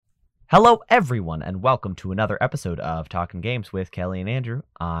Hello, everyone, and welcome to another episode of Talking Games with Kelly and Andrew.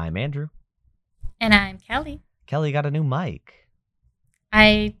 I'm Andrew. And I'm Kelly. Kelly got a new mic.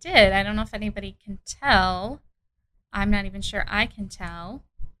 I did. I don't know if anybody can tell. I'm not even sure I can tell.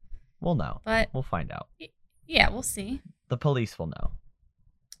 We'll know. But we'll find out. Yeah, we'll see. The police will know.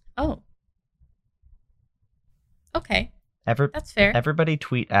 Oh. Okay. That's fair. Everybody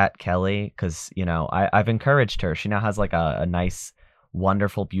tweet at Kelly because, I've encouraged her. She now has like a nice,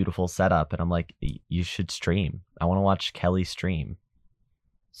 wonderful, beautiful setup. And I'm like, you should stream. I want to watch Kelly stream.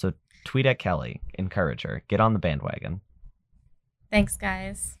 So tweet at Kelly. Encourage her. Get on the bandwagon. Thanks,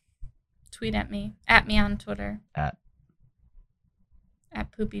 guys. Tweet at me. At me on Twitter. At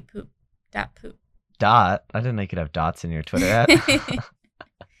poopypoop.poop. Dot? I didn't know you could have dots in your Twitter at.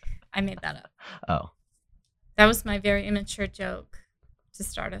 I made that up. Oh. That was my very immature joke to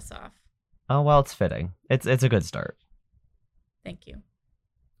start us off. Oh, well, it's fitting. It's a good start. Thank you.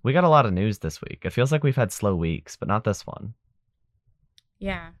 We got a lot of news this week. It feels like we've had slow weeks, but not this one.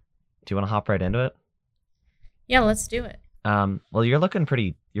 Yeah. Do you want to hop right into it? Yeah, let's do it. Well, you're looking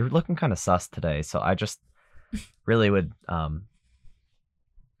kind of sus today, so I just really would, I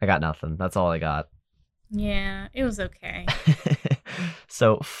got nothing. That's all I got. Yeah, it was okay.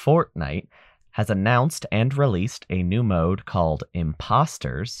 So Fortnite has announced and released a new mode called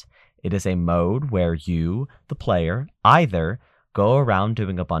Imposters. It is a mode where you, the player, either go around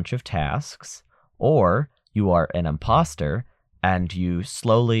doing a bunch of tasks, or you are an imposter and you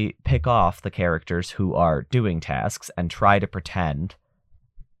slowly pick off the characters who are doing tasks and try to pretend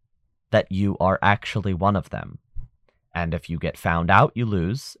that you are actually one of them. And if you get found out, you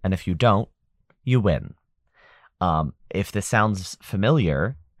lose, and if you don't, you win. If this sounds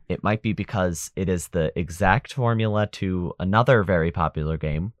familiar, it might be because it is the exact formula to another very popular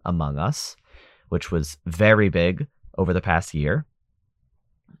game, Among Us, which was very big over the past year.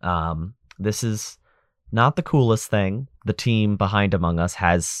 This is not the coolest thing. The team behind Among Us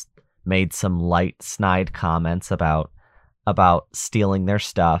has made some light snide comments about stealing their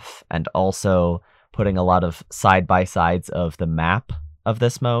stuff and also putting a lot of side-by-sides of the map of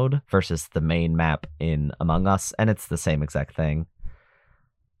this mode versus the main map in Among Us, and it's the same exact thing.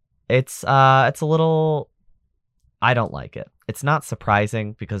 It's a little... I don't like it. It's not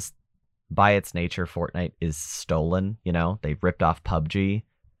surprising because by its nature, Fortnite is stolen, They ripped off PUBG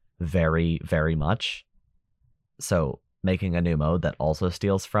very, very much. So making a new mode that also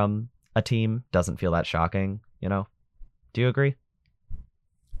steals from a team doesn't feel that shocking, Do you agree?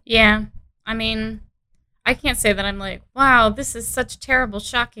 Yeah. I mean, I can't say that I'm like, wow, this is such terrible,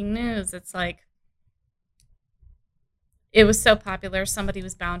 shocking news. It's like, it was so popular, somebody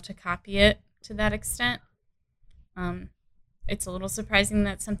was bound to copy it to that extent. It's a little surprising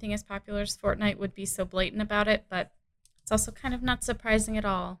that something as popular as Fortnite would be so blatant about it, but it's also kind of not surprising at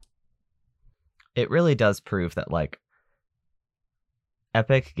all. It really does prove that, like,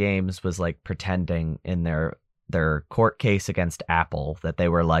 Epic Games was, like, pretending in their court case against Apple that they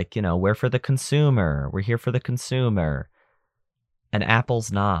were like, we're for the consumer. We're here for the consumer. And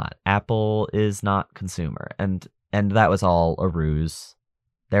Apple's not. Apple is not consumer. And that was all a ruse.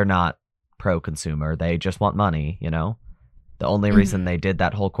 They're not pro-consumer. They just want money, The only reason they did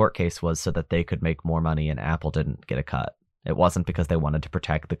that whole court case was so that they could make more money and Apple didn't get a cut. It wasn't because they wanted to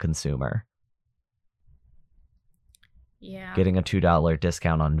protect the consumer. Yeah. Getting a $2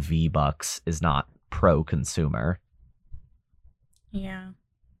 discount on V-Bucks is not pro-consumer. Yeah.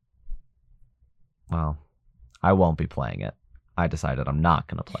 Well, I won't be playing it. I decided I'm not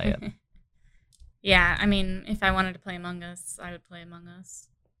going to play it. Yeah, I mean, if I wanted to play Among Us, I would play Among Us.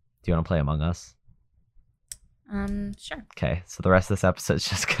 Do you want to play Among Us? Sure. Okay, so the rest of this episode is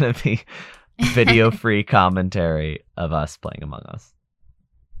just going to be video-free commentary of us playing Among Us.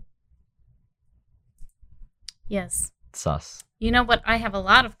 Yes. Sus. You know what I have a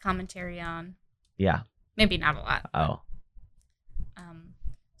lot of commentary on? Yeah. Maybe not a lot. Oh.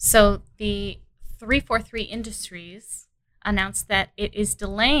 So the 343 Industries announced that it is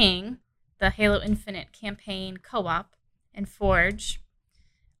delaying the Halo Infinite campaign co-op and Forge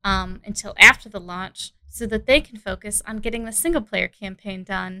until after the launch so that they can focus on getting the single-player campaign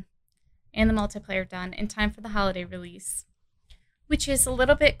done and the multiplayer done in time for the holiday release, which is a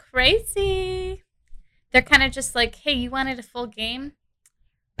little bit crazy. They're kind of just like, hey, you wanted a full game?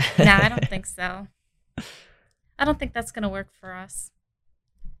 Nah, I don't think so. I don't think that's going to work for us.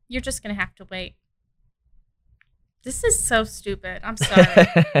 You're just going to have to wait. This is so stupid. I'm sorry.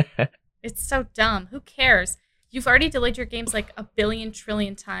 It's so dumb. Who cares? You've already delayed your games like a billion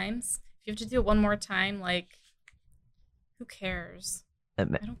trillion times. If you have to do it one more time, like, who cares? I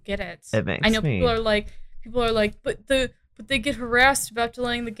don't get it. It makes I know me... people are like, but But they get harassed about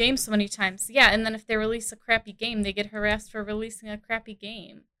delaying the game so many times. Yeah, and then if they release a crappy game, they get harassed for releasing a crappy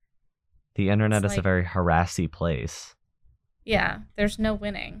game. The internet It's is a like, very harassy place. yeah, there's no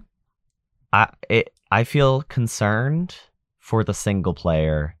winning. I feel concerned for the single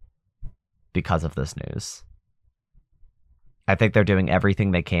player because of this news. I think they're doing everything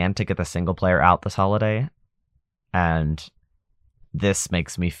they can to get the single player out this holiday, and this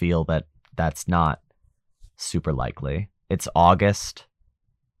makes me feel that that's not super likely. It's August.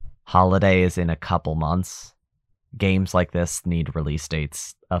 Holiday is in a couple months. Games like this need release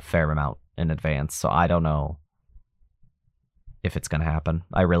dates a fair amount in advance, so I don't know if it's going to happen.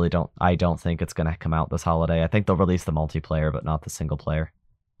 I don't think it's going to come out this holiday. I think they'll release the multiplayer, but not the single player.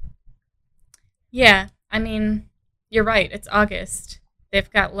 Yeah, I mean, you're right. It's August. They've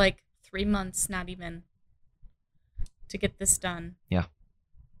got like 3 months, not even, to get this done. Yeah.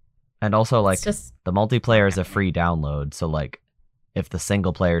 And also, like, It's just the multiplayer is a happening. free download, so, like, if the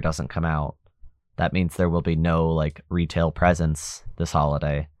single player doesn't come out, that means there will be no, like, retail presence this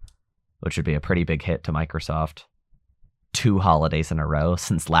holiday, which would be a pretty big hit to Microsoft. 2 holidays in a row,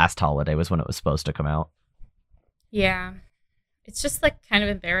 since last holiday was when it was supposed to come out. Yeah. It's just like kind of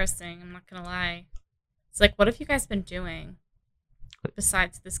embarrassing, I'm not going to lie. It's like, what have you guys been doing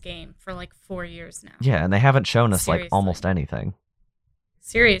besides this game for like 4 years now? Yeah, and they haven't shown us, like, Seriously. almost anything.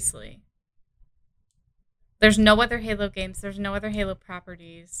 Seriously. There's no other Halo games. There's no other Halo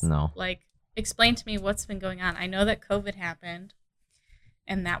properties. No. Like, explain to me what's been going on. I know that COVID happened,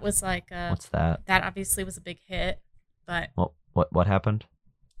 and that was like What's that? that obviously was a big hit, but What happened?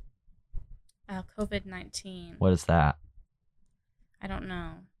 COVID-19. What is that? I don't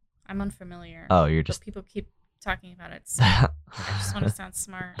know. I'm unfamiliar. Oh, you're But just... people keep talking about it. So I just want to sound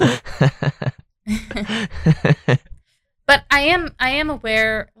smart. But I am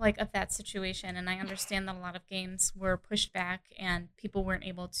aware like of that situation, and I understand that a lot of games were pushed back and people weren't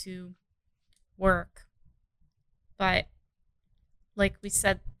able to work. But like we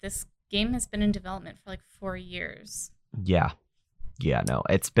said, this game has been in development for like 4 years. Yeah. Yeah, no.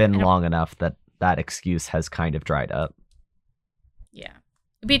 It's been I don't- long enough that that excuse has kind of dried up. Yeah.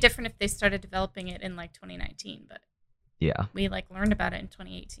 It'd be different if they started developing it in like 2019, but Yeah, we like learned about it in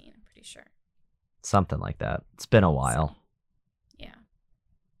 2018, I'm pretty sure. something like that. It's been a while. So, yeah.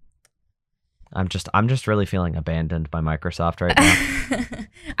 I'm just really feeling abandoned by Microsoft right now.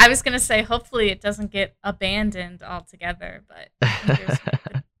 I was going to say hopefully it doesn't get abandoned altogether, but I think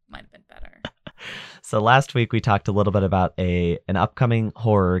it might have been better. So last week we talked a little bit about an upcoming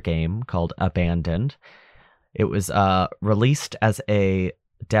horror game called Abandoned. It was released as a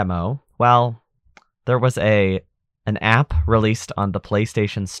demo. Well, there was an app released on the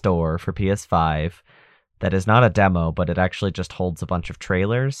PlayStation Store for PS5 that is not a demo, but it actually just holds a bunch of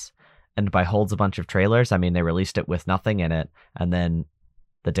trailers. And by holds a bunch of trailers, I mean they released it with nothing in it, and then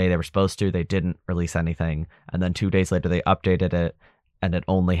the day they were supposed to, they didn't release anything, and then 2 days later they updated it, and it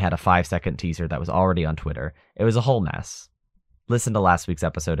only had a 5-second teaser that was already on Twitter. It was a whole mess. Listen to last week's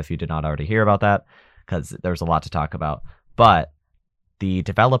episode if you did not already hear about that, because there's a lot to talk about. But the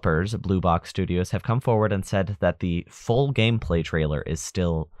developers, Blue Box Studios, have come forward and said that the full gameplay trailer is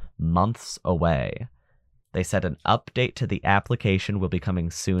still months away. They said an update to the application will be coming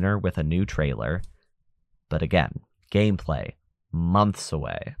sooner with a new trailer. But again, gameplay, months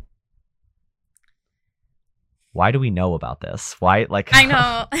away. Why do we know about this? Why, like... I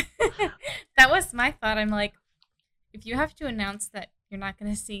know. That was my thought. I'm like, if you have to announce that you're not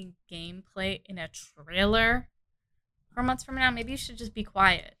going to see gameplay in a trailer 4 months from now, maybe you should just be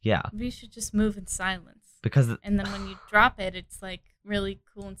quiet. Yeah, Maybe you should just move in silence. because And then when you drop it, it's like really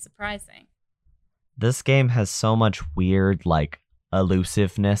cool and surprising. this game has so much weird, like,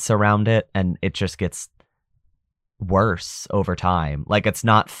 elusiveness around it, and it just gets worse over time. Like, it's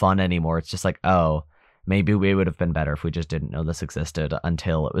not fun anymore. It's just like, oh, maybe we would have been better if we just didn't know this existed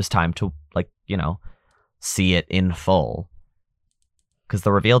until it was time to, like, you know, see it in full. Because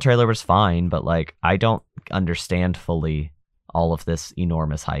the reveal trailer was fine, but, like, I don't understand fully all of this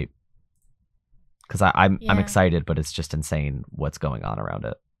enormous hype. Because I'm Yeah. excited, but it's just insane what's going on around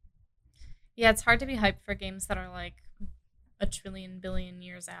it. Yeah, it's hard to be hyped for games that are like a trillion billion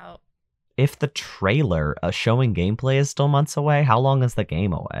years out. If the trailer showing gameplay is still months away, how long is the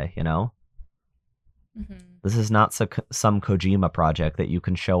game away, you know? Hmm. This is not some Kojima project that you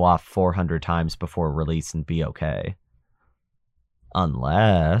can show off 400 times before release and be okay.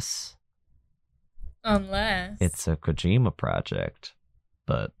 Unless Unless it's a Kojima project.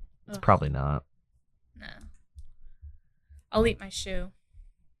 But it's Ugh. probably not. No. I'll eat my shoe.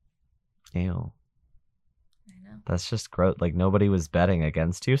 Ew. I know. That's just gross. Like, nobody was betting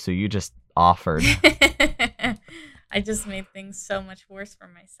against you, so you just offered. I just made things so much worse for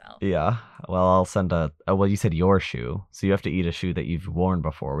myself. Yeah. Well, I'll send a. Oh, well, you said your shoe, so you have to eat a shoe that you've worn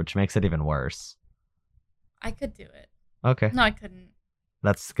before, which makes it even worse. I could do it. Okay. No, I couldn't.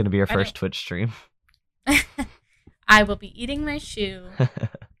 That's gonna be your I first don't- Twitch stream. I will be eating my shoe.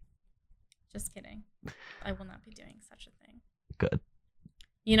 Just kidding. I will not be doing such a thing. Good.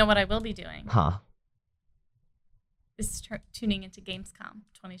 You know what I will be doing? Huh. Is tuning into Gamescom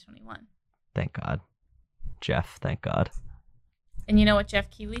 2021. Thank God. Jeff, thank God. And you know what Jeff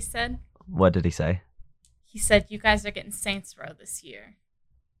Keighley said? What did he say? He said, you guys are getting Saints Row this year.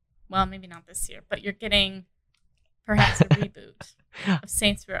 Well, maybe not this year, but you're getting perhaps a reboot of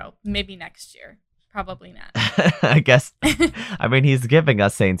Saints Row. Maybe next year. Probably not. I guess. I mean, he's giving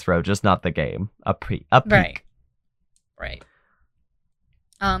us Saints Row, just not the game. A peek. Right.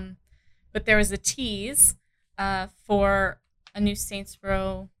 But there was a tease for a new Saints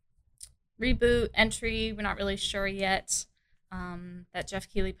Row reboot entry. We're not really sure yet. That Jeff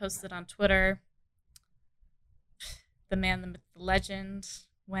Keighley posted on Twitter. The man, the myth, the legend.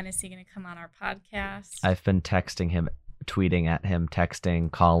 When is he going to come on our podcast? I've been texting him, tweeting at him, texting,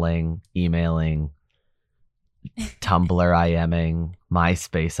 calling, emailing, Tumblr IMing,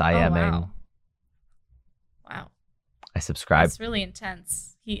 MySpace IMing. Wow. I subscribe. It's really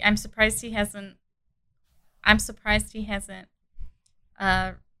intense. I'm surprised he hasn't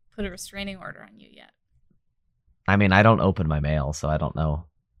put a restraining order on you yet. I mean, I don't open my mail, so I don't know.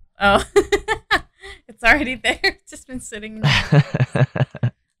 Oh, it's already there. It's just been sitting in there.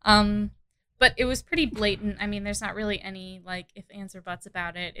 But it was pretty blatant. I mean, there's not really any like if, ands, or buts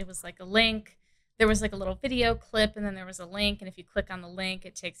about it. It was like a link. There was like a little video clip, and then there was a link. And if you click on the link,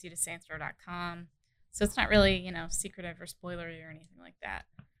 it takes you to saintsrow.com. So it's not really, secretive or spoilery or anything like that.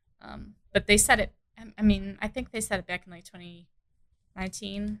 But they said it. I mean, I think they said it back in like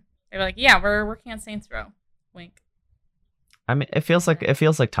 2019. They were like, "Yeah, we're working on Saints Row." Wink. I mean, it feels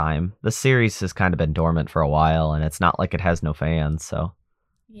like time. The series has kind of been dormant for a while, and it's not like it has no fans. So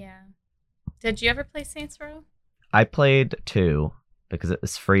yeah. Did you ever play Saints Row? I played 2 because it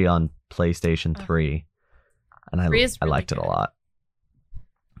was free on PlayStation 3, and I really liked it a good. lot.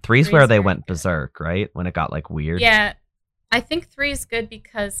 3's 3 where is they very went good. berserk, right? When it got like weird. Yeah, I think 3 is good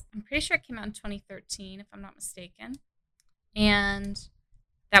because I'm pretty sure it came out in 2013, if I'm not mistaken. And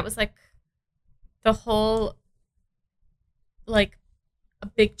that was like the whole, like, a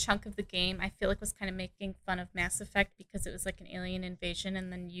big chunk of the game, I feel like was kind of making fun of Mass Effect because it was like an alien invasion,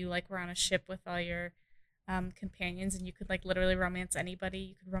 and then you like were on a ship with all your companions, and you could like literally romance anybody.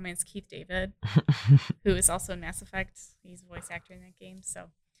 You could romance Keith David, who is also in Mass Effect. He's a voice actor in that game.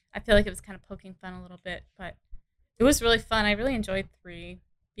 So I feel like it was kind of poking fun a little bit, but it was really fun. I really enjoyed 3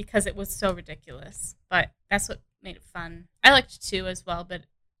 because it was so ridiculous, but that's what made it fun. I liked 2 as well, but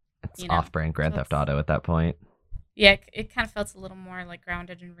It's off-brand Grand Theft Auto at that point. yeah, it kind of felt a little more like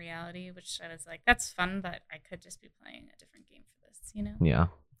grounded in reality, which I was like, that's fun, but I could just be playing a different game for this, Yeah.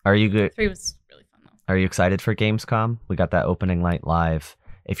 Are you good? 3 was really fun though. Are you excited for Gamescom? We got that opening night live.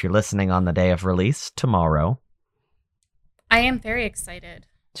 If you're listening on the day of release, tomorrow, I am very excited.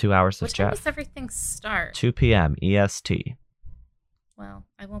 2 hours of What time Jeff. does everything start? 2 p.m. EST. Well,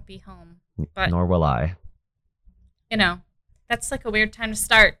 I won't be home, but Nor will I. that's like a weird time to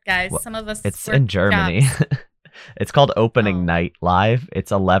start, guys. Well, Some of us It's work in Germany. jobs. It's called Opening Oh. Night Live.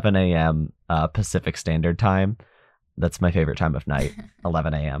 It's 11 a.m. Pacific Standard Time. That's my favorite time of night,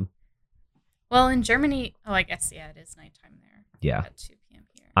 11 a.m. Well, in Germany, I guess, yeah, it is nighttime there. Yeah. At 2 p.m.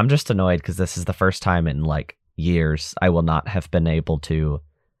 here. I'm just annoyed because this is the first time in like years I will not have been able to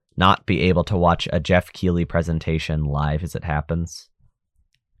watch a Jeff Keighley presentation live as it happens.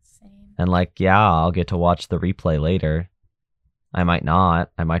 Same. And like, yeah, I'll get to watch the replay later. I might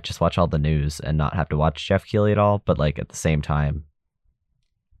not. I might just watch all the news and not have to watch Jeff Keighley at all. But like at the same time,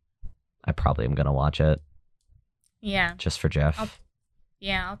 I probably am going to watch it Yeah. just for Jeff.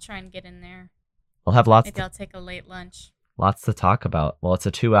 I'll try and get in there. We'll have lots Maybe I'll take a late lunch. to talk about. Well, it's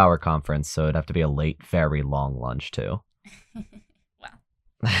a 2-hour conference, so it'd have to be a late, very long lunch too.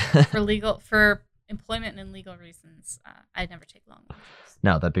 Well, for employment and legal reasons, I never take long lunches.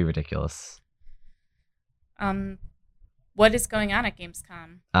 No, that'd be ridiculous. What is going on at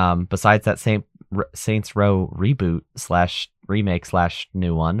Gamescom? Besides that Saints Row reboot / remake /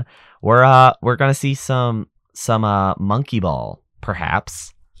 new one, we're gonna see some Monkey Ball,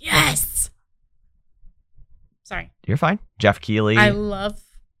 perhaps. Yes. Sorry. You're fine. Jeff Keighley.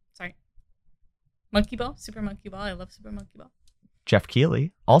 Monkey Ball, Super Monkey Ball. I love Super Monkey Ball. Jeff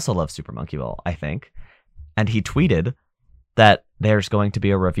Keighley also loves Super Monkey Ball, I think. And he tweeted that there's going to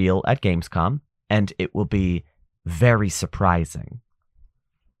be a reveal at Gamescom, and it will be very surprising.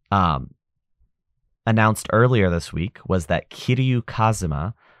 announced earlier this week was that Kiryu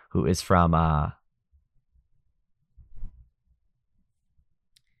Kazuma, who is from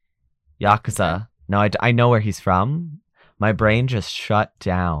Yakuza. No, I know where he's from. My brain just shut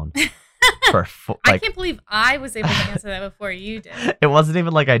down for I can't believe I was able to answer that before you did. It wasn't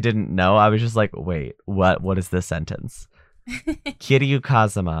even like I didn't know. I was just like, wait, what is this sentence? Kiryu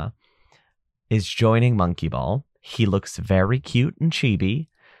Kazuma is joining Monkey Ball. He looks very cute and chibi.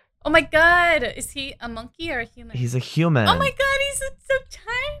 Oh my god, is he a monkey or a human? He's a human. Oh my god, he's so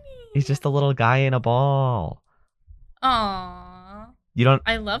tiny. He's just a little guy in a ball. Aww.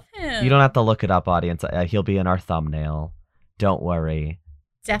 I love him. You don't have to look it up, audience. He'll be in our thumbnail. Don't worry.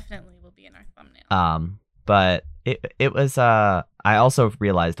 Definitely will be in our thumbnail. But it was I also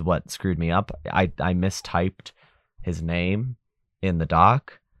realized what screwed me up. I mistyped his name in the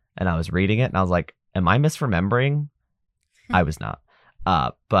doc, and I was reading it, and I was like, am I misremembering? I was not.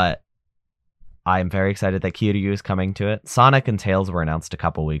 But I'm very excited that Kiryu is coming to it. Sonic and Tails were announced a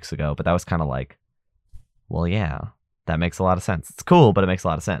couple weeks ago, but that was kind of like, well, yeah, that makes a lot of sense. It's cool, but it makes a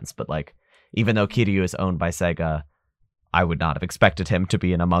lot of sense. But like, even though Kiryu is owned by Sega, I would not have expected him to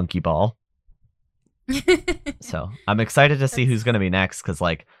be in a Monkey Ball. So I'm excited to see who's going to be next, because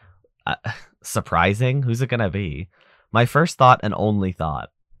like, surprising, who's it going to be? My first thought and only thought,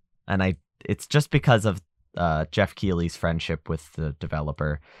 and it's just because of Jeff Keighley's friendship with the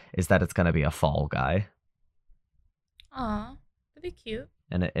developer, is that it's going to be a Fall Guy. Aw, that'd be cute.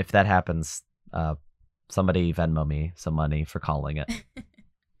 And if that happens, somebody Venmo me some money for calling it.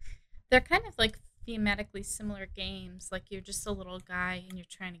 They're kind of like thematically similar games. Like you're just a little guy and you're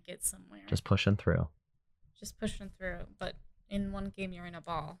trying to get somewhere. Just pushing through. But in one game you're in a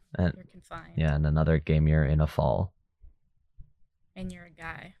ball. You're confined. Yeah, in another game you're in a fall. And you're a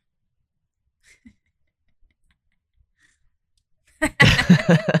guy.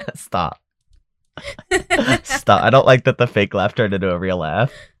 Stop. Stop. I don't like that the fake laugh turned into a real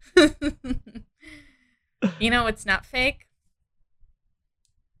laugh. You know what's not fake?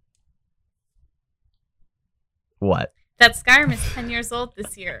 What? That Skyrim is 10 years old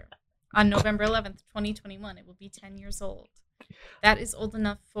this year. On November 11th, 2021, it will be 10 years old. That is old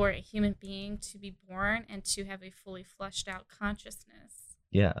enough for a human being to be born and to have a fully fleshed out consciousness.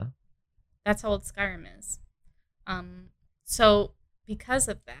 Yeah. That's how old Skyrim is. So because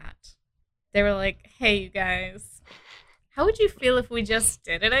of that, they were like, hey, you guys, how would you feel if we just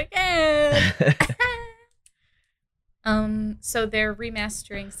did it again? So they're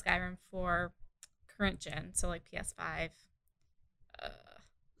remastering Skyrim for current gen, so like PS5,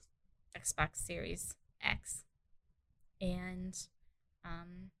 Xbox Series X, and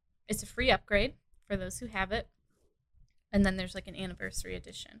it's a free upgrade for those who have it. And then there's like an anniversary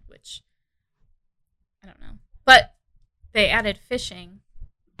edition, which I don't know, but they added fishing.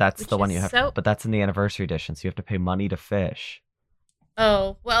 That's the one you have, but that's in the anniversary edition, so you have to pay money to fish.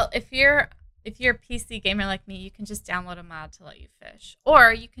 Oh well, if you're a PC gamer like me, you can just download a mod to let you fish,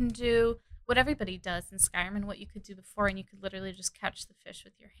 or you can do what everybody does in Skyrim and what you could do before, and you could literally just catch the fish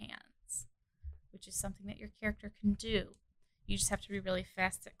with your hands, which is something that your character can do. You just have to be really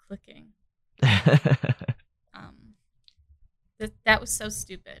fast at clicking. That was so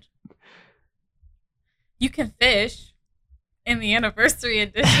stupid. You can fish in the anniversary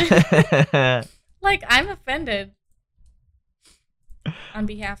edition. Like, I'm offended on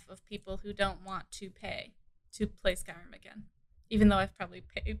behalf of people who don't want to pay to play Skyrim again. Even though I've probably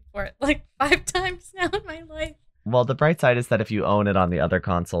paid for it like 5 times now in my life. Well, the bright side is that if you own it on the other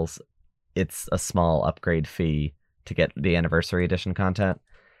consoles, it's a small upgrade fee to get the anniversary edition content.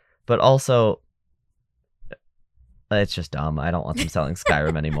 But also, it's just dumb. I don't want them selling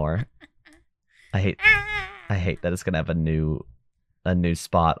Skyrim anymore. I hate that it's gonna have a new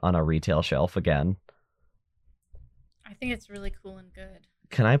spot on a retail shelf again. I think it's really cool and good.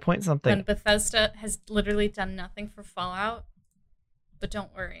 Can I point something? And Bethesda has literally done nothing for Fallout. But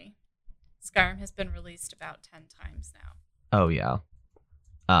don't worry, Skyrim has been released about 10 times now. Oh, yeah.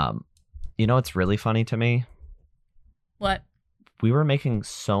 You know what's really funny to me? What? We were making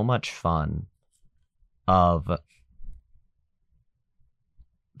so much fun of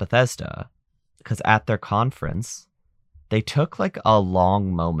Bethesda because at their conference, they took like a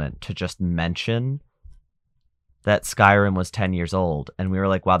long moment to just mention that Skyrim was 10 years old. And we were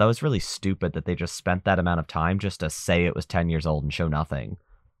like, wow, that was really stupid that they just spent that amount of time just to say it was 10 years old and show nothing.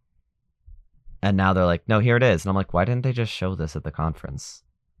 And now they're like, no, here it is. And I'm like, why didn't they just show this at the conference?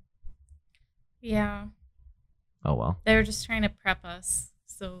 Yeah. Oh, well. They were just trying to prep us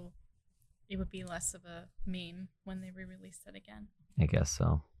so it would be less of a meme when they re-release it again. I guess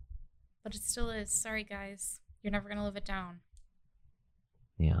so. But it still is. Sorry, guys. You're never going to live it down.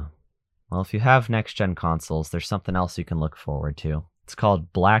 Yeah. Well, if you have next gen consoles, there's something else you can look forward to. It's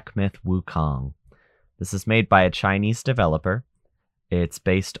called Black Myth Wukong. This is made by a Chinese developer. It's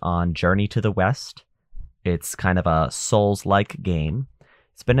based on Journey to the West. It's kind of a Souls-like game.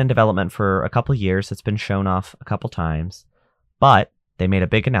 It's been in development for a couple years. It's been shown off a couple times. But they made a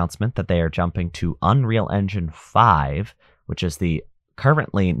big announcement that they are jumping to Unreal Engine 5, which is the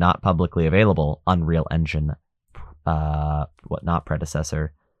currently not publicly available Unreal Engine, not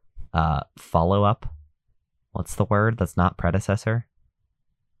predecessor, follow-up. What's the word that's not predecessor?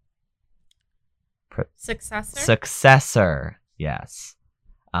 Successor? Successor, yes.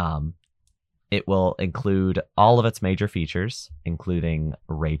 It will include all of its major features, including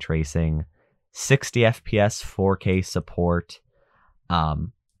ray tracing, 60 FPS 4K support.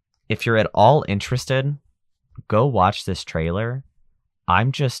 If you're at all interested, go watch this trailer.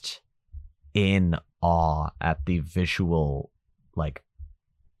 I'm just in awe at the visual, like,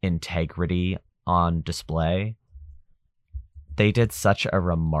 integrity on display. They did such a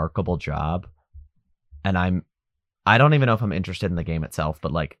remarkable job, and I don't even know if I'm interested in the game itself,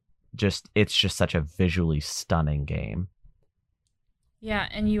 but like, it's just such a visually stunning game. Yeah,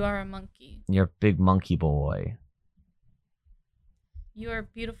 and you are a monkey. You're a big monkey boy. You are a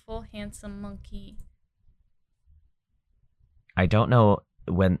beautiful, handsome monkey. I don't know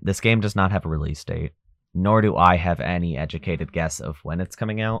when this game does not have a release date, nor do I have any educated guess of when it's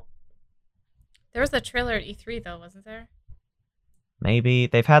coming out. There was a trailer at E3 though, wasn't there? Maybe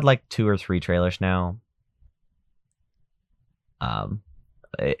they've had like 2 or 3 trailers now.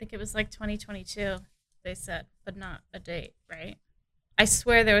 I think it was like 2022. They said, but not a date, right? I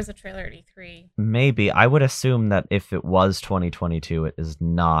swear there was a trailer at E3. Maybe. I would assume that if it was 2022, it is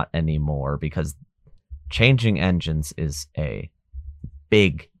not anymore, because changing engines is a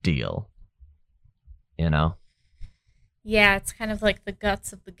big deal. You know? Yeah, it's kind of like the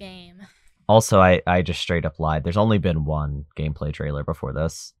guts of the game. Also, I just straight up lied. There's only been one gameplay trailer before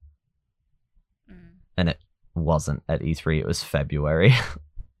this. And it wasn't at E3. It was February.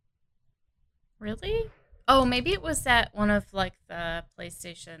 Really? Oh, maybe it was at one of like the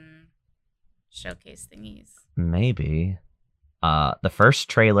PlayStation showcase thingies. Maybe. The first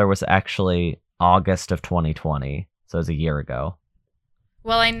trailer was actually August of 2020, so it was a year ago.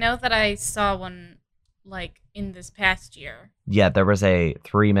 Well, I know that I saw one like in this past year. Yeah, there was a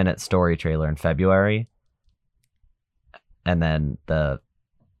 3-minute story trailer in February. And then the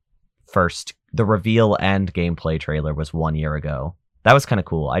reveal and gameplay trailer was 1 year ago. That was kind of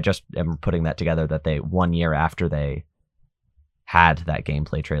cool. I just am putting that together that 1 year after they had that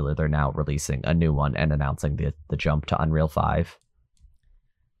gameplay trailer, they're now releasing a new one and announcing the jump to Unreal 5.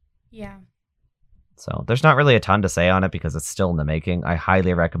 Yeah. So there's not really a ton to say on it because it's still in the making. I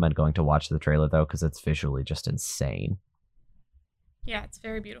highly recommend going to watch the trailer, though, because it's visually just insane. Yeah, it's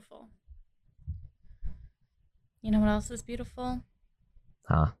very beautiful. You know what else is beautiful?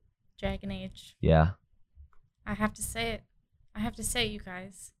 Huh? Dragon Age. Yeah. I have to say it. I have to say it, you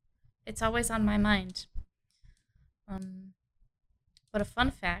guys. It's always on my mind. But a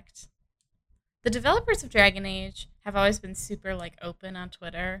fun fact. The developers of Dragon Age have always been super, like, open on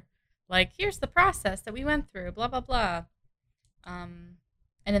Twitter. Like, here's the process that we went through, blah, blah, blah. And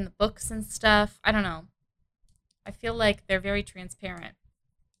in the books and stuff, I don't know. I feel like they're very transparent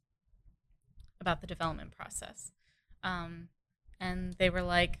about the development process. And they were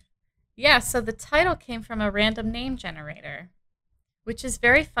like, yeah, so the title came from a random name generator, which is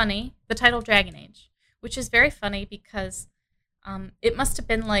very funny. The title Dragon Age, which is very funny because it must have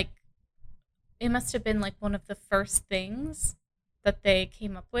been like one of the first things that they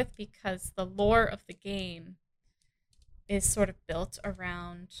came up with, because the lore of the game is sort of built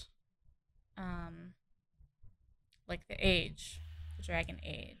around like the Dragon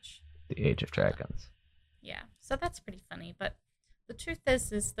Age. The Age of Dragons. Yeah, so that's pretty funny. But the truth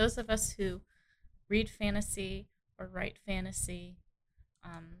is those of us who read fantasy or write fantasy,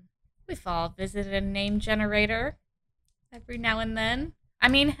 we've all visited a name generator every now and then. I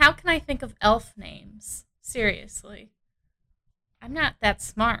mean, how can I think of elf names? Seriously. I'm not that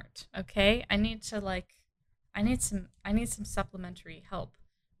smart, okay? I need some supplementary help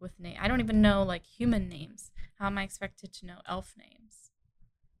with name. I don't even know like human names. How am I expected to know elf names?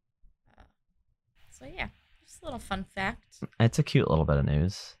 So yeah, just a little fun fact. It's a cute little bit of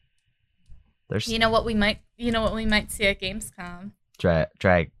news. There's You know what we might see at Gamescom?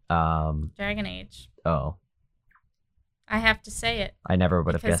 Dragon Age. Oh. I have to say it. I never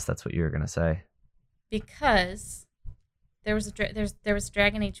would have guessed that's what you were gonna say. Because there was a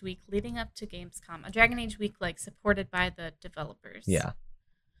Dragon Age week leading up to Gamescom. A Dragon Age week like supported by the developers. Yeah.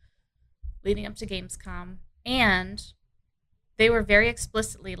 Leading up to Gamescom, and they were very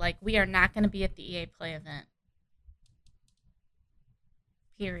explicitly like, we are not going to be at the EA Play event.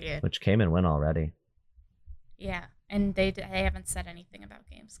 Period. Which came and went already. Yeah, and they haven't said anything about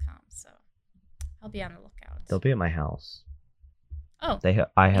Gamescom, so I'll be on the lookout. They'll be at my house. Oh,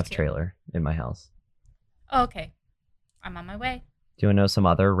 I have too. trailer in my house. Oh, okay. I'm on my way. Do you want to know some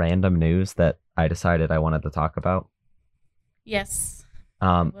other random news that I decided I wanted to talk about? Yes,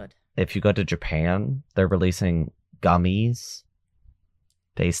 I would. If you go to Japan, they're releasing gummies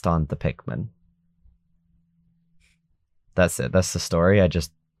based on the Pikmin. That's it. That's the story. That's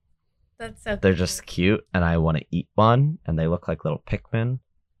so they're cute. just cute, and I want to eat one, and they look like little Pikmin.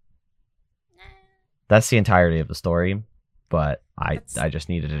 That's the entirety of the story, but I just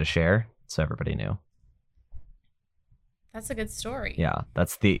needed to share so everybody knew. That's a good story. Yeah,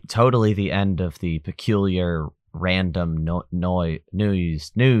 that's totally the end of the peculiar random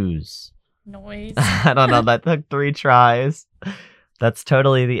news. Noise. I don't know. That took 3 tries. That's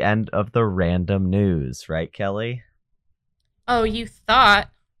totally the end of the random news, right, Kelly? Oh, you thought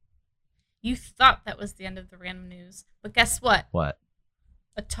that was the end of the random news, but guess what? What?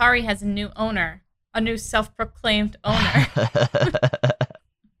 Atari has a new owner, a new self-proclaimed owner.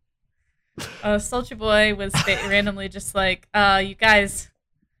 Soldier Boy was randomly just like, you guys,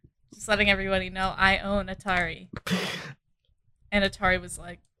 just letting everybody know I own Atari. And Atari was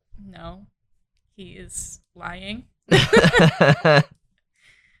like, no, he is lying. I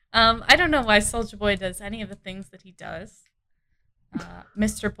don't know why Soldier Boy does any of the things that he does.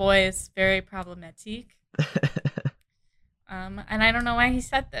 Mr. Boy is very problematic. And I don't know why he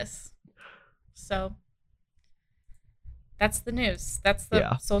said this. So that's the news. That's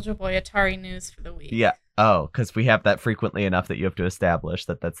the Soldier Boy Atari news for the week. Yeah. Oh, because we have that frequently enough that you have to establish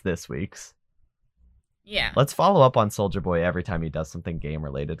that that's this week's. Yeah. Let's follow up on Soldier Boy every time he does something game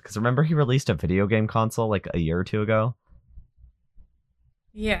related. Because remember he released a video game console like a year or 2 ago?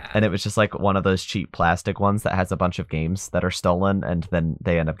 Yeah. And it was just like one of those cheap plastic ones that has a bunch of games that are stolen and then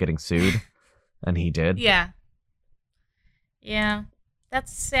they end up getting sued. And he did. Yeah. Yeah.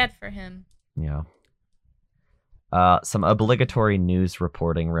 That's sad for him. Yeah. Some obligatory news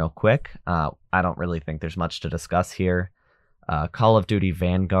reporting real quick. I don't really think there's much to discuss here. Call of Duty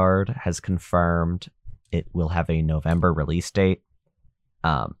Vanguard has confirmed it will have a November release date.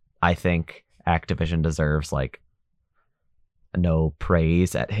 I think Activision deserves like no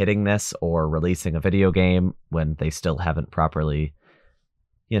praise at hitting this or releasing a video game when they still haven't properly,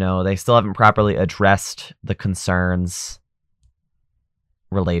 addressed the concerns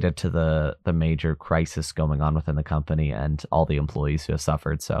related to the major crisis going on within the company and all the employees who have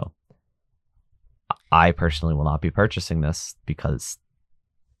suffered. So I personally will not be purchasing this because,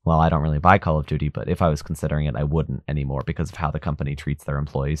 well, I don't really buy Call of Duty, but if I was considering it, I wouldn't anymore because of how the company treats their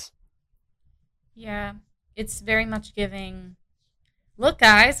employees. Yeah, it's very much giving, look,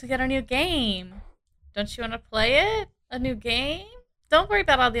 guys, we got a new game. Don't you want to play it? A new game? Don't worry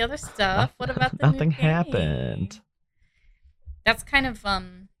about all the other stuff. What about the nothing new game? happened. That's kind of, I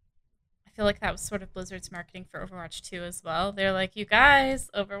feel like that was sort of Blizzard's marketing for Overwatch 2 as well. They're like, you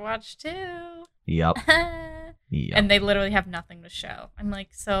guys, Overwatch 2. Yep. Yep. And they literally have nothing to show. I'm like,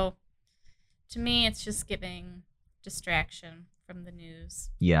 so to me, it's just giving distraction from the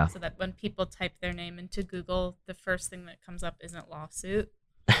news. Yeah. So that when people type their name into Google, the first thing that comes up isn't lawsuit.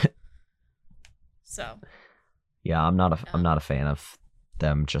 So. Yeah, I'm not a fan of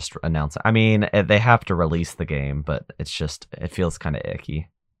them just announcing. I mean, they have to release the game, but it feels kind of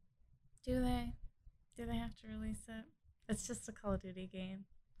icky. Do they? Do they have to release it? It's just a Call of Duty game.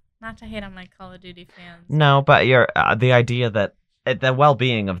 Not to hate on my Call of Duty fans. No, but the idea that the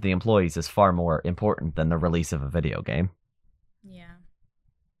well-being of the employees is far more important than the release of a video game. Yeah.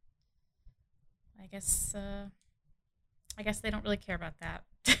 I guess they don't really care about that.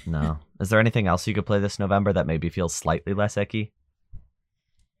 No. Is there anything else you could play this November that maybe feels slightly less icky?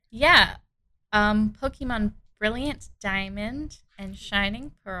 Yeah. Pokemon Brilliant Diamond and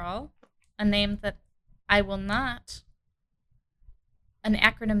Shining Pearl, a name that an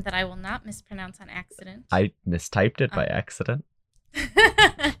acronym that I will not mispronounce on accident. I mistyped it by accident.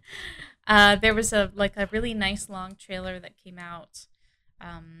 There was a really nice long trailer that came out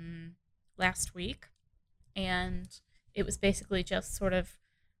last week, and it was basically just sort of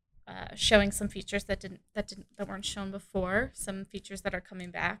showing some features that weren't shown before, some features that are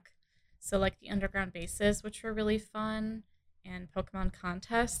coming back. So like the underground bases, which were really fun, and Pokemon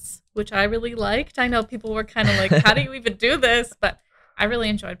contests, which I really liked. I know people were kind of like, how do you even do this? But I really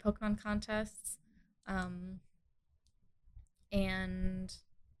enjoyed Pokemon contests. And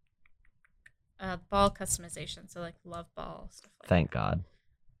ball customization, so like love ball stuff like Thank God.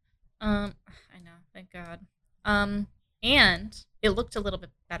 I know, thank God. and it looked a little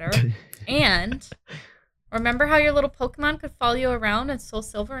bit better. And remember how your little Pokemon could follow you around in Soul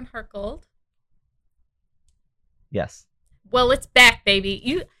Silver and Heart Gold? Yes. Well, it's back, baby.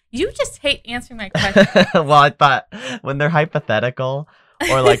 You just hate answering my question. Well, I thought when they're hypothetical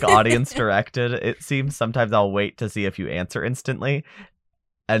or like audience directed, it seems sometimes I'll wait to see if you answer instantly.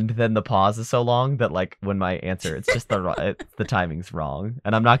 And then the pause is so long that like when my answer, it's just the timing's wrong.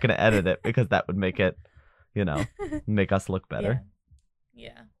 And I'm not going to edit it because that would make it, make us look better.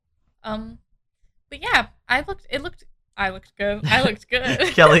 Yeah. But yeah, I looked good. I looked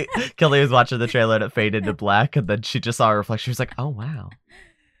good. Kelly was watching the trailer and it faded to black, and then she just saw a reflection. She was like, "Oh wow."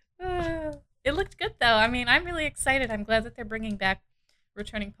 It looked good though. I mean, I'm really excited. I'm glad that they're bringing back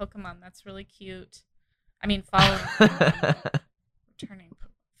returning Pokemon. That's really cute. I mean, returning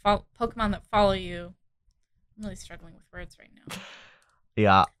Pokemon that follow you. I'm really struggling with words right now.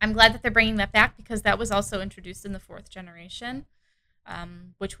 Yeah. I'm glad that they're bringing that back because that was also introduced in the 4th generation,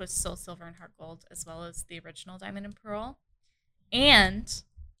 which was Soul Silver and Heart Gold, as well as the original Diamond and Pearl. And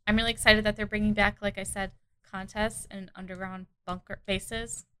I'm really excited that they're bringing back, like I said, contests and underground bunker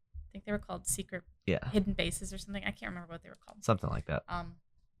bases. I think they were called hidden bases or something. I can't remember what they were called. Something like that.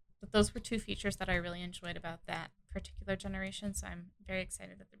 But those were 2 features that I really enjoyed about that particular generation, so I'm very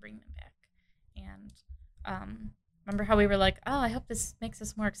excited that they're bringing them back. And remember how we were like, oh, I hope this makes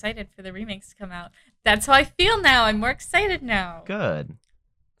us more excited for the remakes to come out. That's how I feel now. I'm more excited now. Good.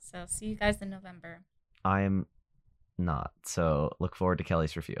 So see you guys in November. I'm not, so look forward to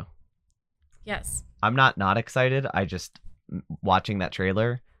Kelly's review. Yes. I'm not excited. I just, watching that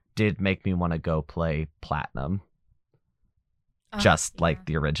trailer did make me want to go play Platinum. Like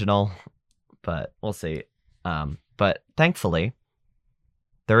the original, but we'll see. But thankfully,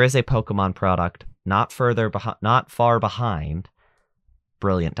 there is a Pokemon product not far behind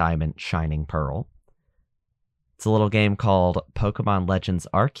Brilliant Diamond, Shining Pearl. It's a little game called Pokemon Legends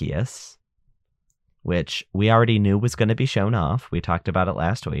Arceus, which we already knew was going to be shown off. We talked about it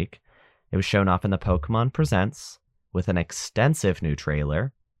last week. It was shown off in the Pokemon Presents with an extensive new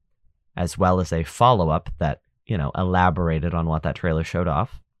trailer, as well as a follow-up that elaborated on what that trailer showed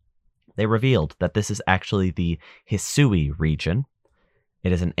off. They revealed that this is actually the Hisui region.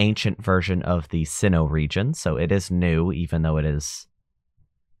 It is an ancient version of the Sinnoh region, so it is new, even though it is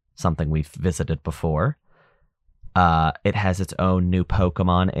something we've visited before. It has its own new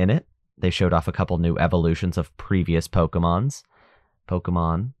Pokemon in it. They showed off a couple new evolutions of previous Pokemon,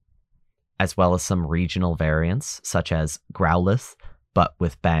 as well as some regional variants, such as Growlithe, but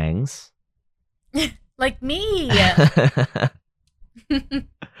with bangs. Like me. I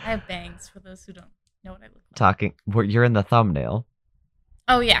have bangs, for those who don't know what I look like. You're in the thumbnail.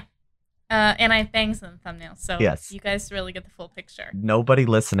 Oh, yeah. And I have bangs in the thumbnail, so yes. You guys really get the full picture. Nobody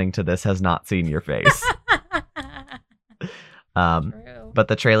listening to this has not seen your face. True. But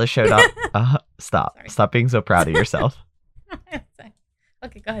the trailer showed up. Stop. Sorry. Stop being so proud of yourself.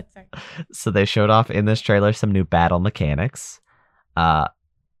 Okay, go ahead. Sorry. So they showed off in this trailer some new battle mechanics.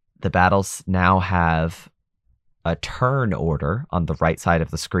 The battles now have a turn order on the right side of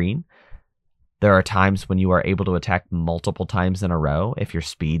the screen. There are times when you are able to attack multiple times in a row if your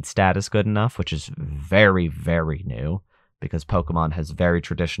speed stat is good enough, which is very, very new because Pokemon has very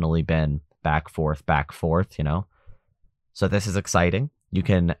traditionally been back, forth, So this is exciting. You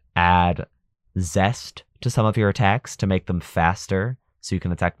can add zest to some of your attacks to make them faster so you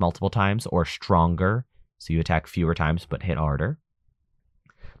can attack multiple times, or stronger so you attack fewer times but hit harder.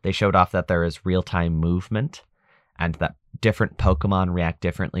 They showed off that there is real-time movement and that different Pokemon react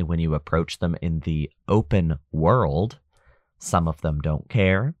differently when you approach them in the open world. Some of them don't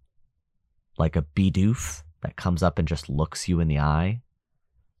care, like a Bidoof that comes up and just looks you in the eye.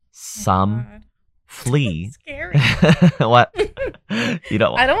 Some flee. Scary. What? You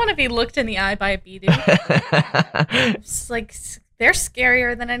don't. I don't want to be looked in the eye by a Bidoof. It's like they're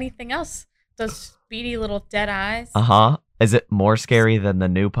scarier than anything else. Those beady little dead eyes. Uh-huh. Is it more scary than the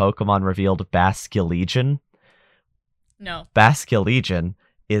new Pokemon revealed Basculegion? No. Basculegion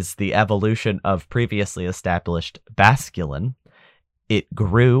is the evolution of previously established Basculin. It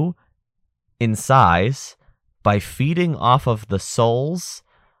grew in size by feeding off of the souls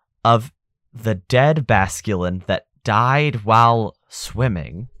of the dead Basculin that died while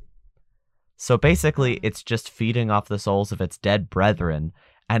swimming. So basically, it's just feeding off the souls of its dead brethren,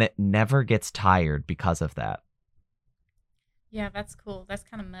 and it never gets tired because of that. Yeah, that's cool. That's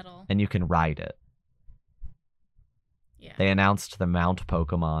kind of metal. And you can ride it. Yeah. They announced the Mount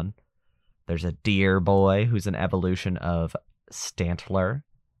Pokemon. There's a Deer Boy who's an evolution of Stantler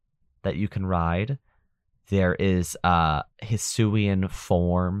that you can ride. There is a Hisuian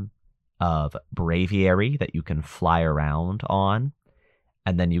form of Braviary that you can fly around on.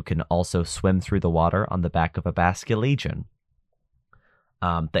 And then you can also swim through the water on the back of a Basculegion.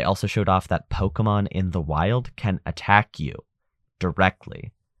 They also showed off that Pokemon in the wild can attack you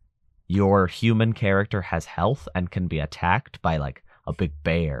directly. Your human character has health and can be attacked by like a big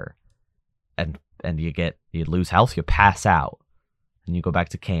bear. And you lose health, you pass out. And you go back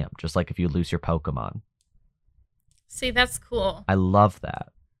to camp, just like if you lose your Pokemon. See, that's cool. I love that.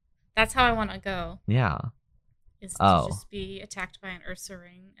 That's how I want to go. Yeah. Is to just be attacked by an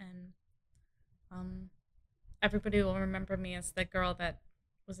Ursaring, and everybody will remember me as the girl that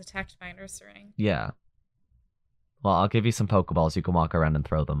was attacked by an Ursaring. Yeah. Well, I'll give you some Pokeballs. You can walk around and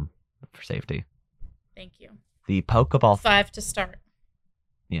throw them for safety. Thank you. The Pokeball... 5 to start.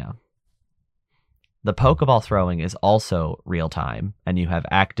 Yeah. The Pokeball throwing is also real-time, and you have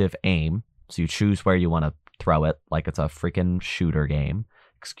active aim, so you choose where you want to throw it, like it's a freaking shooter game.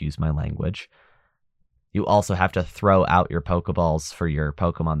 Excuse my language. You also have to throw out your Pokeballs for your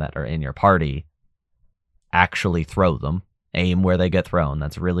Pokemon that are in your party. Actually throw them. Aim where they get thrown.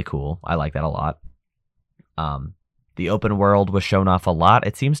 That's really cool. I like that a lot. The open world was shown off a lot.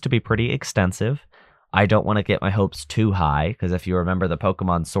 It seems to be pretty extensive. I don't want to get my hopes too high, because if you remember the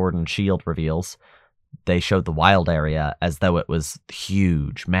Pokemon Sword and Shield reveals, they showed the wild area as though it was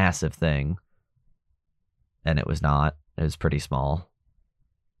huge, massive thing. And it was not. It was pretty small.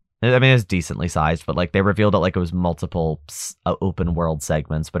 I mean, it was decently sized, but like they revealed it like it was multiple open world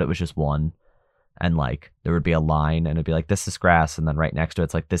segments, but it was just one. And like there would be a line and it'd be like, this is grass. And then right next to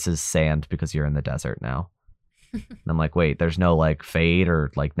it's like, this is sand because you're in the desert now. And I'm like, wait, there's no like fade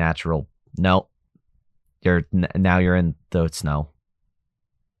or like natural. No, now you're in the snow.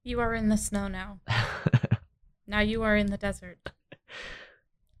 You are in the snow now. Now you are in the desert.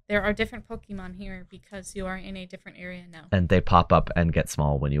 There are different Pokemon here because you are in a different area now. And they pop up and get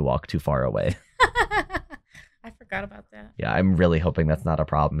small when you walk too far away. I forgot about that. Yeah, I'm really hoping that's not a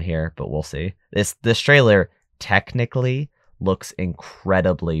problem here, but we'll see. This trailer technically looks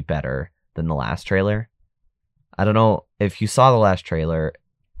incredibly better than the last trailer. I don't know if you saw the last trailer,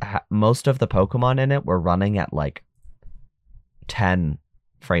 most of the Pokemon in it were running at like 10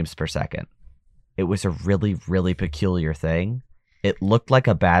 frames per second. It was a really, really peculiar thing. It looked like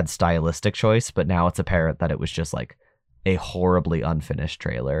a bad stylistic choice, but now it's apparent that it was just like a horribly unfinished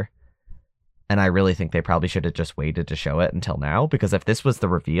trailer. And I really think they probably should have just waited to show it until now, because if this was the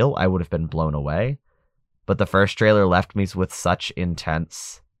reveal, I would have been blown away. But the first trailer left me with such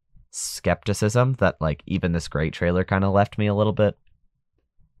intense skepticism that like even this great trailer kind of left me a little bit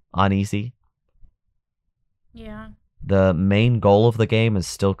uneasy. Yeah. The main goal of the game is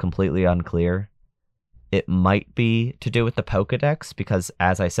still completely unclear. It might be to do with the Pokedex, because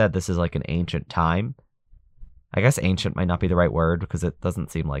as I said, this is like an ancient time. I guess ancient might not be the right word because it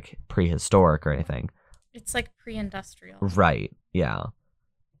doesn't seem like prehistoric or anything. It's like pre-industrial. Right, yeah.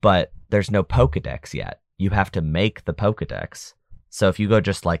 But there's no Pokedex yet. You have to make the Pokedex. So if you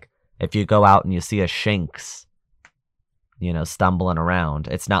go out and you see a Shinx, stumbling around,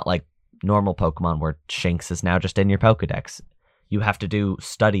 it's not like normal Pokemon where Shinx is now just in your Pokedex. You have to do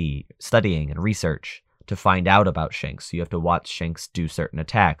studying and research to find out about Shinx. You have to watch Shinx do certain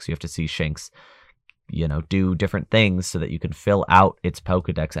attacks. You have to see Shinx, do different things so that you can fill out its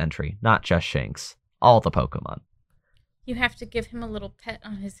Pokedex entry. Not just Shinx, all the Pokemon. You have to give him a little pet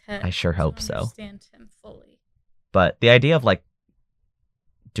on his head. I sure hope so. Understand him fully. But the idea of like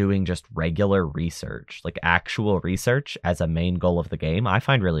doing just regular research, like actual research as a main goal of the game, I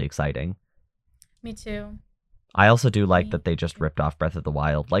find really exciting. Me too. I also do like that they just ripped off Breath of the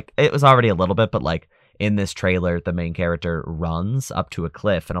Wild. Like, it was already a little bit, but like in this trailer, the main character runs up to a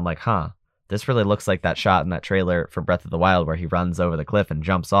cliff, and I'm like, this really looks like that shot in that trailer for Breath of the Wild where he runs over the cliff and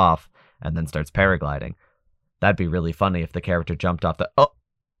jumps off and then starts paragliding. That'd be really funny if the character jumped off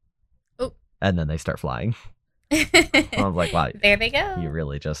and then they start flying. I was like, wow. There they go. You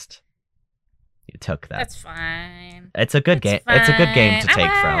really you took that. That's fine. It's a good game. It's a good game to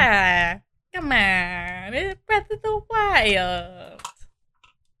take from. Come on. It's Breath of the Wild.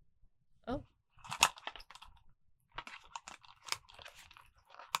 Oh.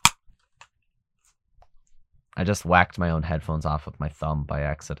 I just whacked my own headphones off with my thumb by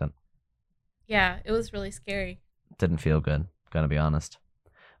accident. Yeah, it was really scary. Didn't feel good, gonna be honest.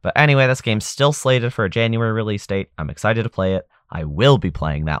 But anyway, this game's still slated for a January release date. I'm excited to play it. I will be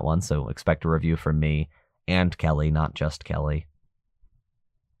playing that one, so expect a review from me and Kelly, not just Kelly.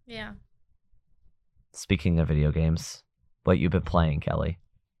 Yeah. Speaking of video games, what you've been playing, Kelly?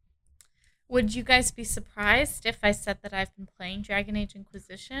 Would you guys be surprised if I said that I've been playing Dragon Age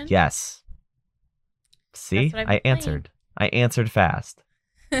Inquisition? Yes. See? I answered. I answered fast.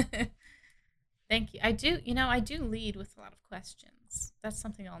 Thank you. I do lead with a lot of questions. That's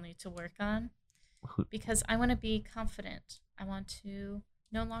something I'll need to work on because I want to be confident. I want to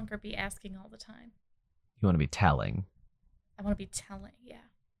no longer be asking all the time. You want to be telling. I want to be telling, yeah.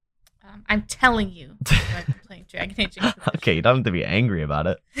 I'm telling you that I've been playing Dragon Age Inquisition. Okay, you don't have to be angry about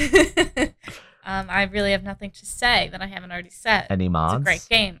it. I really have nothing to say that I haven't already said. Any mods? It's a great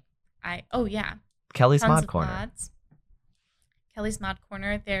game. Yeah. Kelly's Tons Mod of Corner. Mods. Kelly's Mod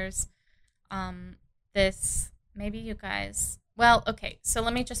Corner. There's this, maybe you guys, well, okay, so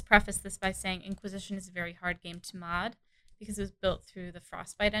let me just preface this by saying Inquisition is a very hard game to mod because it was built through the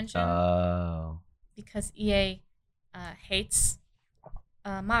Frostbite engine. Oh. Because EA hates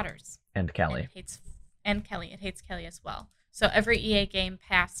modders. And Kelly. It hates Kelly as well. So every EA game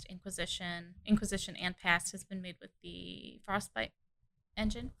past Inquisition and past has been made with the Frostbite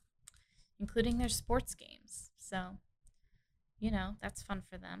engine, including their sports games. So, that's fun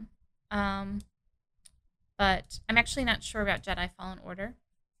for them. But I'm actually not sure about Jedi Fallen Order.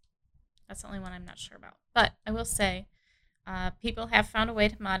 That's the only one I'm not sure about. But I will say, people have found a way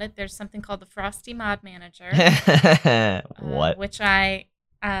to mod it. There's something called the Frosty Mod Manager. What? Which I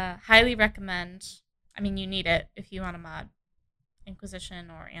highly recommend. I mean, you need it if you want to mod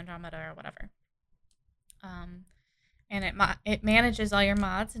Inquisition or Andromeda or whatever. And it manages all your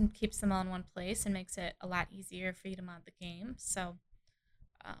mods and keeps them all in one place and makes it a lot easier for you to mod the game. So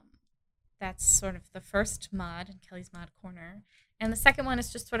that's sort of the first mod in Kelly's Mod Corner. And the second one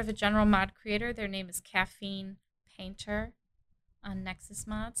is just sort of a general mod creator. Their name is Caffeine Painter on Nexus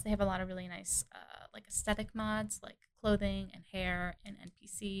Mods. They have a lot of really nice like aesthetic mods like clothing and hair and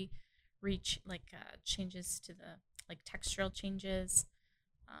NPC reach, like changes to the like textural changes.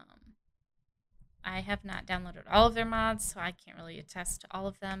 I have not downloaded all of their mods, so I can't really attest to all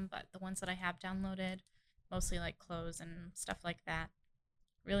of them, but the ones that I have downloaded, mostly like clothes and stuff like that,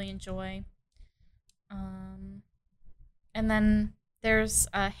 really enjoy. And then there's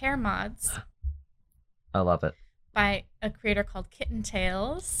hair mods. I love it. By a creator called Kitten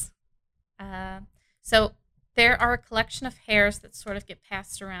Tales. So there are a collection of hairs that sort of get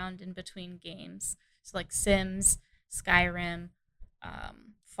passed around in between games. So like Sims, Skyrim,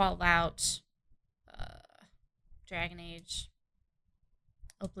 Fallout, Dragon Age,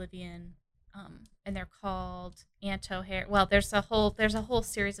 Oblivion, and they're called Anto hair. Well, there's a whole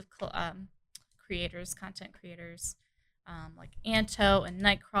series of content creators, like Anto and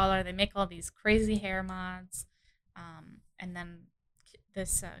Nightcrawler. They make all these crazy hair mods. And then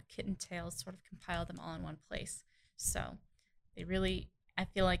this Kitten Tales sort of compiled them all in one place. So I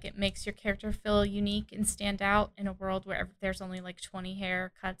feel like it makes your character feel unique and stand out in a world where there's only like 20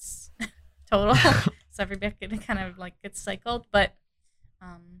 haircuts total. So everybody kind of like gets cycled. But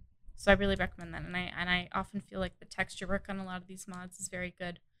so I really recommend that. And I often feel like the texture work on a lot of these mods is very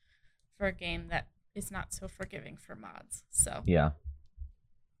good for a game that is not so forgiving for mods. So yeah.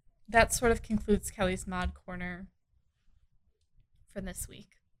 That sort of concludes Kelly's Mod Corner for this week.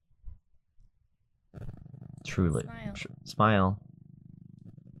 Truly. Smile. Smile.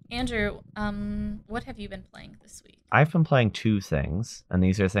 Andrew, what have you been playing this week? I've been playing two things, and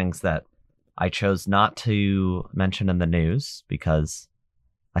these are things that I chose not to mention in the news because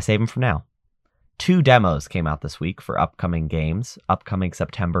I save them for now. 2 demos came out this week for upcoming games, upcoming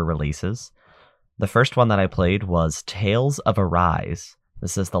September releases. The first one that I played was Tales of Arise.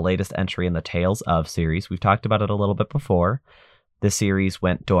 This is the latest entry in the Tales of series. We've talked about it a little bit before. This series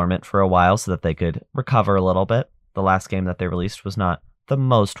went dormant for a while so that they could recover a little bit. The last game that they released was not the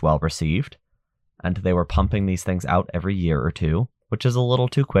most well received, and they were pumping these things out every year or two, which is a little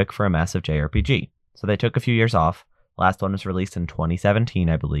too quick for a massive JRPG. So they took a few years off. Last one was released in 2017,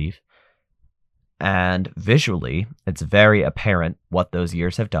 I believe. And visually, it's very apparent what those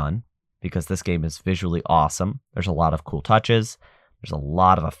years have done, because this game is visually awesome. There's a lot of cool touches. There's a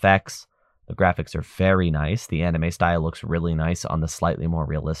lot of effects. The graphics are very nice. The anime style looks really nice on the slightly more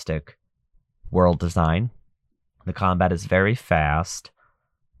realistic world design. The combat is very fast.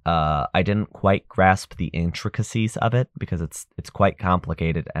 I didn't quite grasp the intricacies of it because it's quite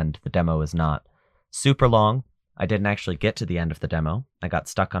complicated and the demo is not super long. I didn't actually get to the end of the demo. I got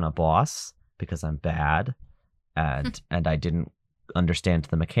stuck on a boss because I'm bad and I didn't understand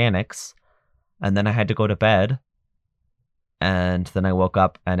the mechanics. And then I had to go to bed. And then I woke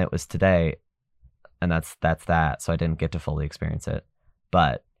up and it was today, and that's that. So I didn't get to fully experience it.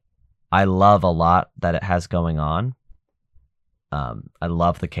 But I love a lot that it has going on. I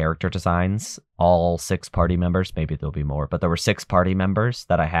love the character designs. All 6 party members, maybe there'll be more, but there were 6 party members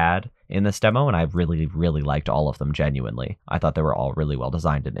that I had in this demo, and I really, really liked all of them genuinely. I thought they were all really well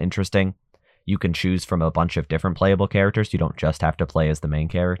designed and interesting. You can choose from a bunch of different playable characters. You don't just have to play as the main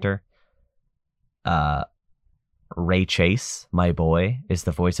character. Uh, Ray Chase, my boy, is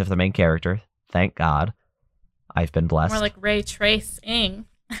the voice of the main character. Thank God. I've been blessed. More like Ray Tracing.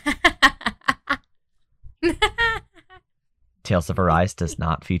 Tales of Arise does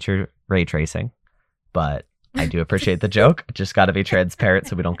not feature ray tracing, but I do appreciate the joke. Just got to be transparent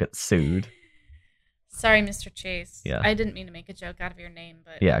so we don't get sued. Sorry, Mr. Chase. Yeah. I didn't mean to make a joke out of your name,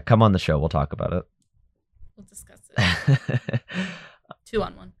 but Yeah, come on the show. We'll talk about it. we'll discuss it.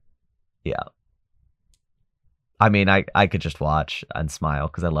 2-on-1. Yeah. I mean, I could just watch and smile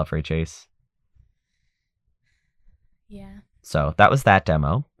because I love Ray Chase. Yeah. So that was that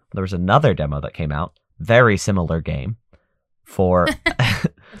demo. There was another demo that came out. Very similar game for A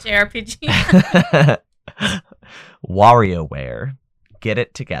JRPG. WarioWare Get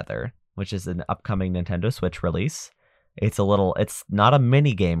It Together, which is an upcoming Nintendo Switch release. It's not a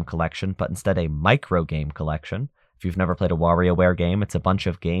mini game collection, but instead a micro game collection. If you've never played a WarioWare game, it's a bunch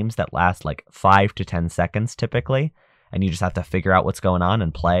of games that last like 5 to 10 seconds typically, and you just have to figure out what's going on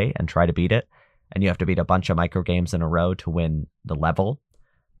and play and try to beat it. And you have to beat a bunch of micro games in a row to win the level.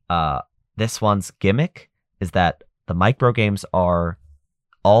 This one's gimmick is that the micro games are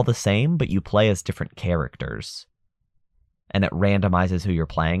all the same, but you play as different characters. And it randomizes who you're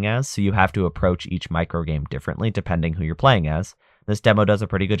playing as, so you have to approach each micro game differently depending who you're playing as. This demo does a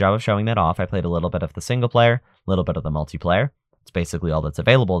pretty good job of showing that off. I played a little bit of the single player, a little bit of the multiplayer. It's basically all that's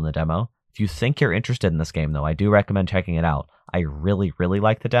available in the demo. If you think you're interested in this game, though, I do recommend checking it out. I really, really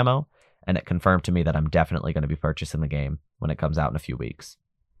like the demo, and it confirmed to me that I'm definitely going to be purchasing the game when it comes out in a few weeks.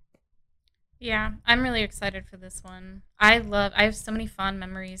 Yeah, I'm really excited for this one. I have so many fond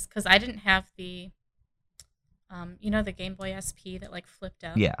memories because I didn't have the, the Game Boy SP that like flipped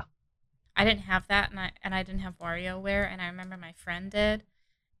up. Yeah. I didn't have that, and I didn't have WarioWare, and I remember my friend did,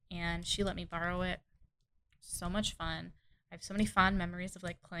 and she let me borrow it. So much fun. I have so many fond memories of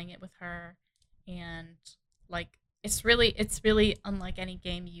like playing it with her, and like it's really unlike any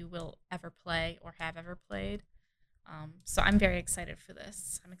game you will ever play or have ever played. So I'm very excited for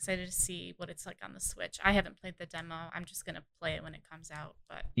this. I'm excited to see what it's like on the Switch. I haven't played the demo. I'm just gonna play it when it comes out.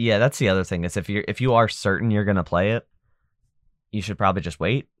 But yeah, that's the other thing is if you are certain you're gonna play it, you should probably just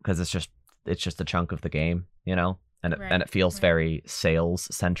wait because it's just a chunk of the game, and it feels very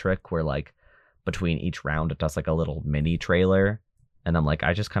sales centric. Where like between each round it does like a little mini trailer, and I'm like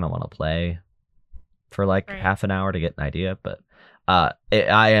I just kind of want to play for like half an hour to get an idea. But I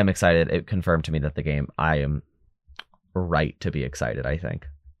am excited. It confirmed to me that the game I am right to be excited, I think.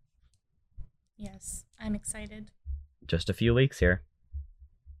 Yes, I'm excited. Just a few weeks here.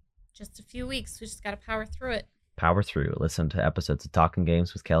 Just a few weeks. We just got to power through it. Power through. Listen to episodes of Talking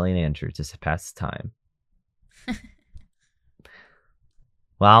Games with Kelly and Andrew to pass time.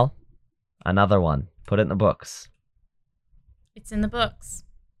 Well, another one. Put it in the books. It's in the books.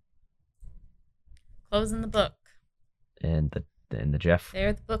 Closing the book. In the Jeff.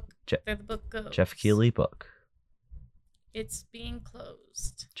 There the book. There the book goes. Jeff Keighley book. It's being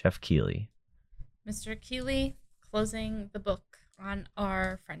closed. Jeff Keighley. Mr. Keighley closing the book on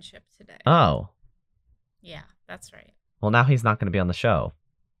our friendship today. Oh. Yeah, that's right. Well, now he's not going to be on the show.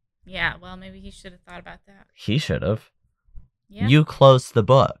 Yeah, well, maybe he should have thought about that. He should have. Yeah. You closed the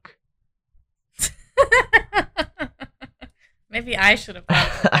book. Maybe I should have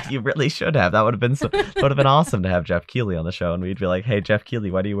thought about that. You really should have. That would have been awesome to have Jeff Keighley on the show, and we'd be like, "Hey, Jeff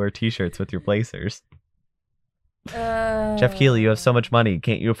Keighley, why do you wear T-shirts with your blazers?" Jeff Keighley, you have so much money.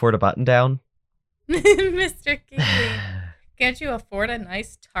 Can't you afford a button down? Mr. Keighley, can't you afford a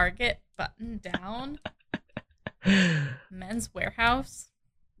nice Target button down? Men's Warehouse?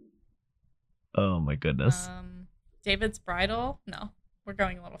 Oh my goodness. David's Bridal? No, we're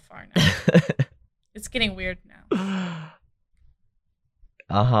going a little far now. It's getting weird now.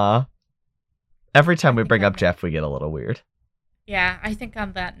 Uh-huh. Every time we bring up Jeff, we get a little weird. Yeah, I think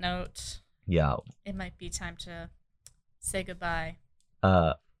on that note... Yeah. It might be time to say goodbye.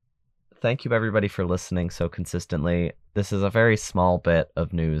 Thank you everybody for listening so consistently. This is a very small bit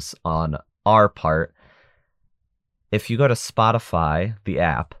of news on our part. If you go to Spotify, the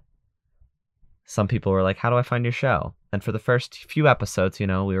app, some people were like, "How do I find your show?" And for the first few episodes,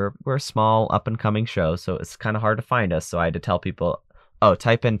 we're a small up and coming show, so it's kind of hard to find us. So I had to tell people, "Oh,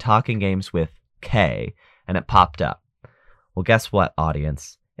 type in Talking Games with K," and it popped up. Well, guess what,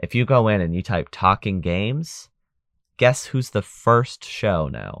 audience? If you go in and you type Talking Games, guess who's the first show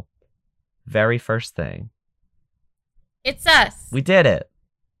now? Very first thing. It's us. We did it.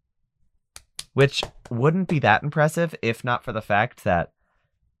 Which wouldn't be that impressive if not for the fact that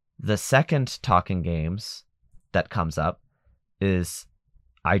the second Talking Games that comes up is,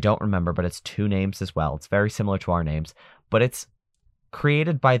 I don't remember, but it's 2 names as well. It's very similar to our names, but it's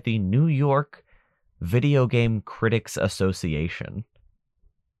created by the New York Video Game Critics Association.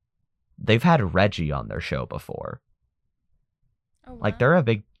 They've had Reggie on their show before. Oh, wow. Like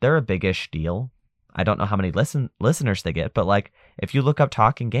they're a big-ish deal. I don't know how many listeners they get, but like if you look up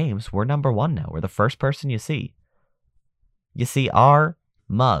Talking Games, we're number 1 now. We're the first person you see. You see our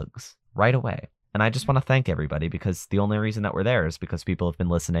mugs right away. And I just want to thank everybody, because the only reason that we're there is because people have been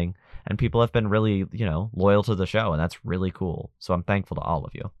listening and people have been really, loyal to the show, and that's really cool. So I'm thankful to all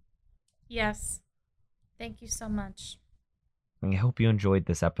of you. Yes. Thank you so much. I hope you enjoyed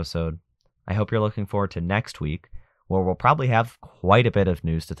this episode. I hope you're looking forward to next week, where we'll probably have quite a bit of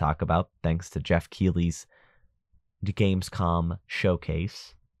news to talk about, thanks to Jeff Keighley's Gamescom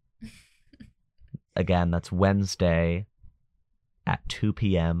showcase. Again, that's Wednesday at 2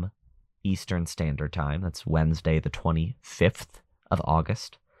 p.m. Eastern Standard Time. That's Wednesday, the 25th of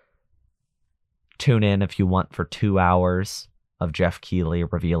August. Tune in if you want for 2 hours of Jeff Keighley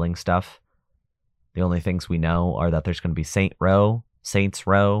revealing stuff. The only things we know are that there's going to be Saints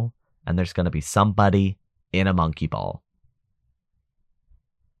Row, and there's going to be somebody in a monkey ball.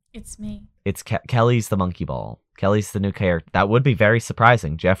 It's me. It's Kelly's the monkey ball. Kelly's the new character. That would be very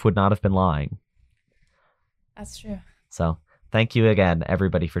surprising. Jeff would not have been lying. That's true. So, thank you again,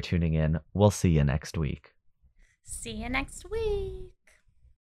 everybody, for tuning in. We'll see you next week. See you next week.